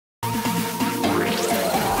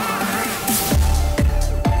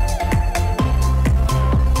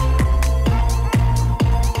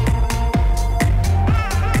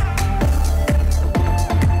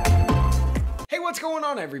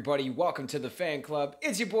everybody? Welcome to the fan club.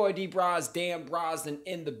 It's your boy D Bros, Dan Brosnan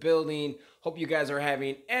in the building. Hope you guys are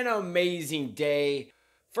having an amazing day.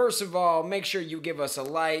 First of all, make sure you give us a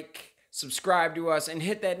like, subscribe to us, and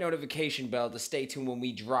hit that notification bell to stay tuned when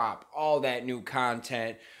we drop all that new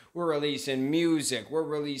content. We're releasing music, we're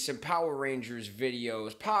releasing Power Rangers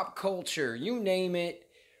videos, pop culture, you name it.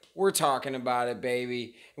 We're talking about it,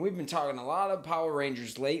 baby. And we've been talking a lot of Power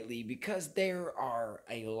Rangers lately because there are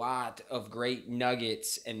a lot of great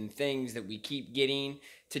nuggets and things that we keep getting.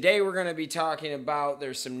 Today we're going to be talking about,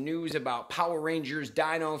 there's some news about Power Rangers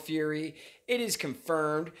Dino Fury. It is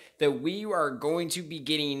confirmed that we are going to be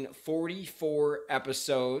getting 44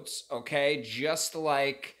 episodes, okay? Just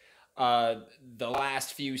like the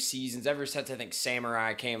last few seasons. Ever since I think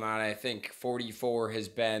Samurai came out, I think 44 has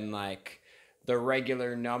been like the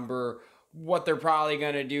regular number. What they're probably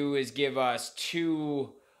going to do is give us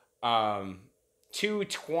two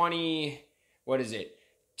 20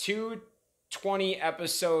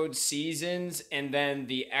 episode seasons, and then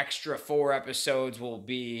the extra 4 episodes will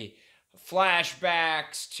be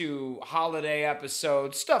flashbacks to holiday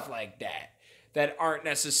episodes, stuff like that aren't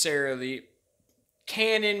necessarily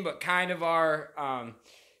canon but kind of are.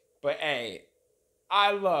 But hey,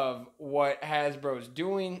 I love what Hasbro's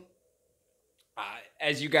doing.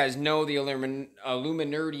 As you guys know, the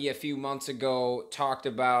Illuminati a few months ago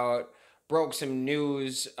broke some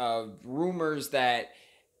news of rumors that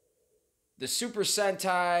the Super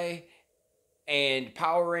Sentai and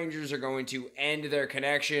Power Rangers are going to end their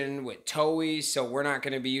connection with Toei, so we're not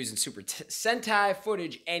going to be using Super Sentai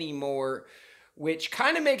footage anymore, which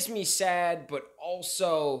kind of makes me sad, but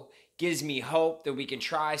also gives me hope that we can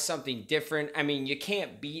try something different. I mean, you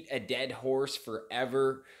can't beat a dead horse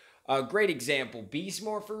forever. A great example, Beast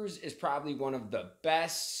Morphers is probably one of the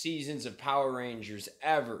best seasons of Power Rangers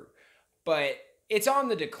ever, but it's on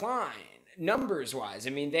the decline, numbers-wise.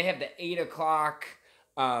 I mean, they have the 8 o'clock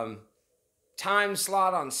time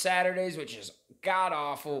slot on Saturdays, which is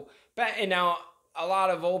god-awful. And now, a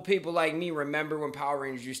lot of old people like me remember when Power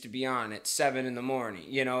Rangers used to be on at 7 in the morning.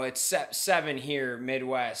 You know, it's 7 here,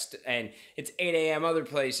 Midwest, and it's 8 a.m. other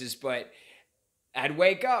places, but I'd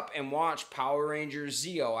wake up and watch Power Rangers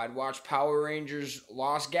Zeo. I'd watch Power Rangers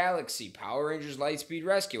Lost Galaxy, Power Rangers Lightspeed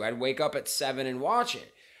Rescue. I'd wake up at 7 and watch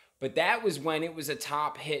it. But that was when it was a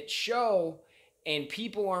top hit show, and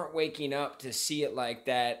people aren't waking up to see it like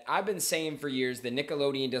that. I've been saying for years that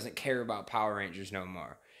Nickelodeon doesn't care about Power Rangers no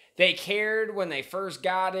more. They cared when they first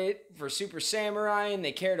got it for Super Samurai, and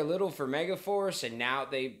they cared a little for Megaforce, and now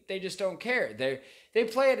they just don't care. They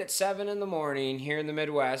play it at 7 in the morning here in the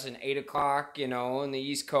Midwest and 8 o'clock, you know, in the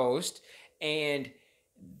East Coast, and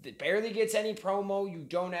it barely gets any promo. You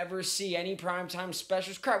don't ever see any primetime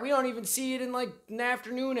specials. Crap, we don't even see it in like an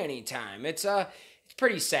afternoon anytime. It's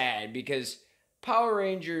pretty sad because Power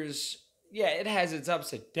Rangers, yeah, it has its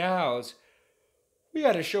ups and downs. We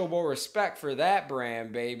got to show more respect for that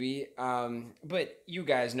brand, baby. But you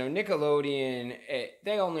guys know Nickelodeon,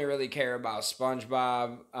 they only really care about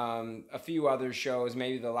SpongeBob, a few other shows,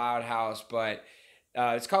 maybe The Loud House, but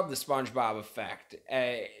it's called the SpongeBob Effect.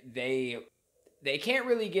 They can't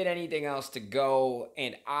really get anything else to go,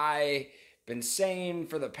 and I've been saying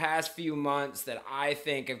for the past few months that I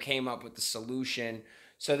think I've came up with the solution.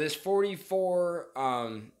 So this 44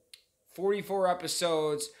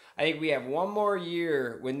 episodes, I think we have one more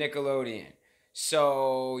year with Nickelodeon.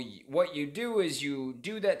 So what you do is you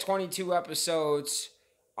do that 22 episodes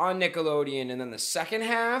on Nickelodeon, and then the second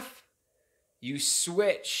half, you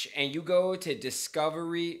switch and you go to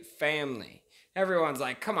Discovery Family. Everyone's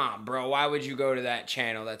like, come on, bro, why would you go to that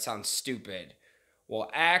channel? That sounds stupid. Well,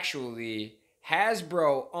 actually,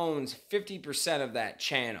 Hasbro owns 50% of that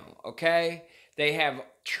channel, okay? They have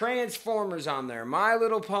Transformers on there, My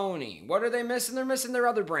Little Pony. What are they missing? They're missing their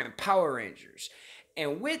other brand, Power Rangers.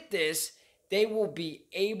 And with this, they will be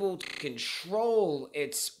able to control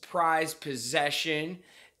its prized possession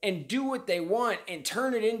and do what they want and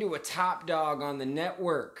turn it into a top dog on the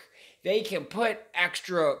network. They can put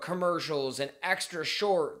extra commercials and extra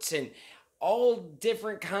shorts and all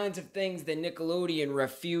different kinds of things that Nickelodeon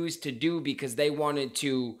refused to do because they wanted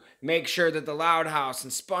to make sure that the Loud House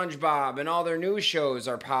and SpongeBob and all their new shows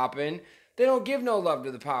are popping. They don't give no love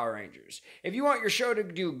to the Power Rangers. If you want your show to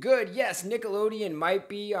do good, yes, Nickelodeon might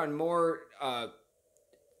be on more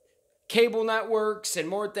cable networks and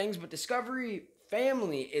more things, but Discovery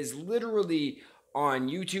Family is literally on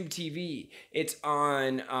YouTube TV. It's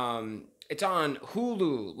on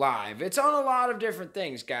Hulu Live. It's on a lot of different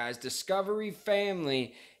things, guys. Discovery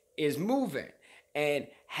Family is moving. And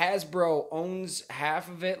Hasbro owns half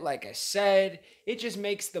of it, like I said. It just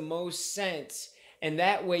makes the most sense. And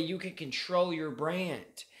that way you can control your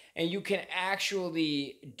brand and you can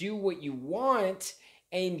actually do what you want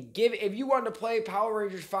and give. If you wanted to play Power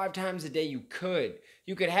Rangers 5 times a day, you could.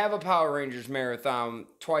 You could have a Power Rangers marathon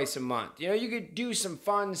twice a month. You know, you could do some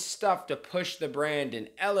fun stuff to push the brand and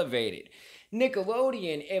elevate it.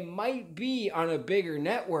 Nickelodeon, it might be on a bigger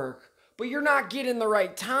network, but you're not getting the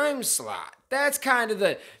right time slot. That's kind of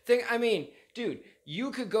the thing. I mean, dude,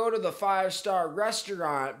 you could go to the 5-star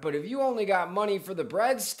restaurant, but if you only got money for the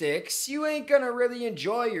breadsticks, you ain't gonna really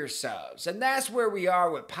enjoy yourselves. And that's where we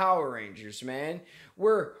are with Power Rangers, man.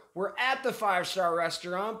 We're at the 5-star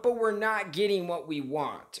restaurant, but we're not getting what we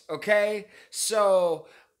want, okay? So,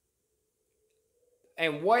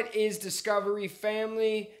 and what is Discovery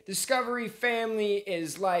Family? Discovery Family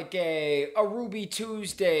is like a Ruby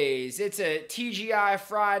Tuesdays. It's a TGI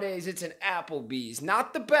Fridays. It's an Applebee's.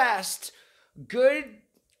 Not the best. Good,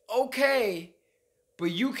 okay.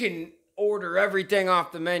 But you can order everything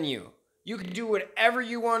off the menu. You can do whatever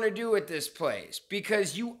you want to do at this place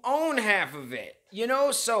because you own half of it. You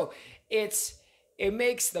know? So it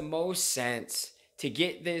makes the most sense to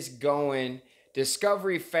get this going.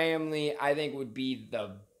 Discovery Family, I think, would be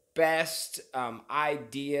the best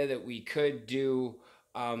idea that we could do.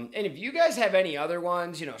 And if you guys have any other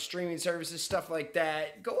ones, you know, streaming services, stuff like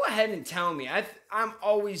that, go ahead and tell me. I'm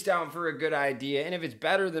always down for a good idea. And if it's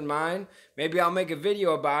better than mine, maybe I'll make a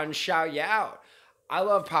video about it and shout you out. I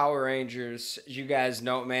love Power Rangers. As you guys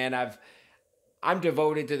know, man, I'm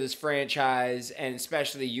devoted to this franchise, and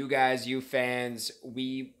especially you guys, you fans.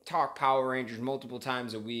 We talk Power Rangers multiple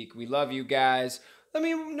times a week. We love you guys. Let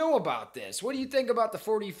me know about this. What do you think about the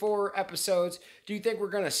 44 episodes? Do you think we're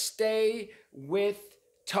going to stay with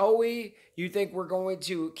Toei? You think we're going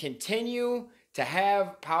to continue to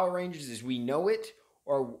have Power Rangers as we know it?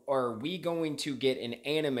 Or are we going to get an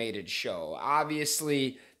animated show?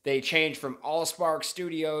 Obviously, they changed from AllSpark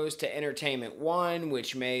Studios to Entertainment One,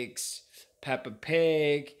 which makes Peppa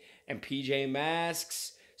Pig and PJ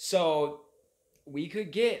Masks. So we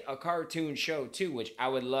could get a cartoon show too, which I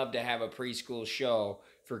would love to have a preschool show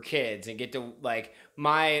for kids and get to, like,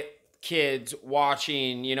 my kids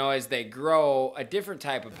watching, you know, as they grow, a different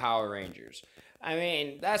type of Power Rangers. I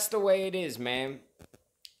mean, that's the way it is, man.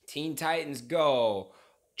 Teen Titans Go,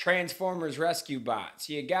 Transformers Rescue Bots.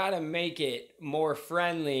 You gotta make it more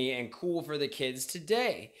friendly and cool for the kids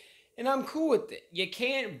today. And I'm cool with it. You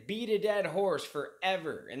can't beat a dead horse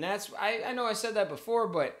forever. And that's, I know I said that before,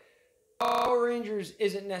 but Power Rangers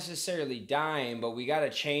isn't necessarily dying, but we got to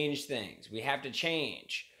change things. We have to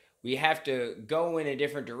change. We have to go in a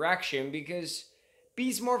different direction because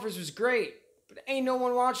Beast Morphers was great, but ain't no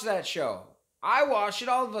one watched that show. I watched it.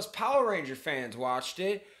 All of us Power Ranger fans watched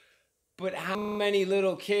it. But how many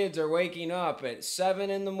little kids are waking up at 7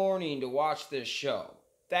 in the morning to watch this show?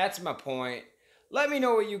 That's my point. Let me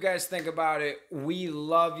know what you guys think about it. We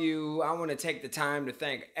love you. I want to take the time to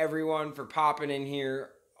thank everyone for popping in here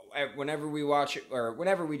whenever we watch it or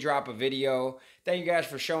whenever we drop a video. Thank you guys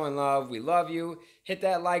for showing love. We love you. Hit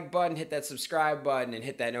that like button, hit that subscribe button, and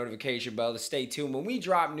hit that notification bell to stay tuned when we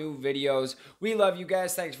drop new videos. We love you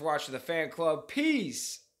guys. Thanks for watching the fan club.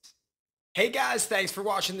 Peace. Hey guys, thanks for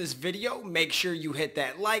watching this video. Make sure you hit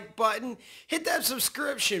that like button, hit that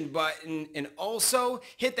subscription button, and also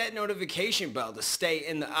hit that notification bell to stay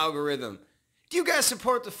in the algorithm. Do you guys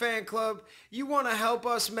support the fan club? You want to help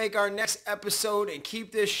us make our next episode and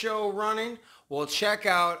keep this show running? Well, check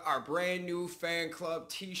out our brand new fan club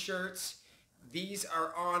t-shirts. These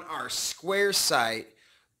are on our Square site.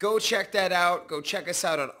 Go check that out. Go check us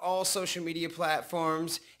out on all social media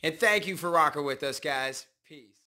platforms. And thank you for rocking with us, guys. Peace.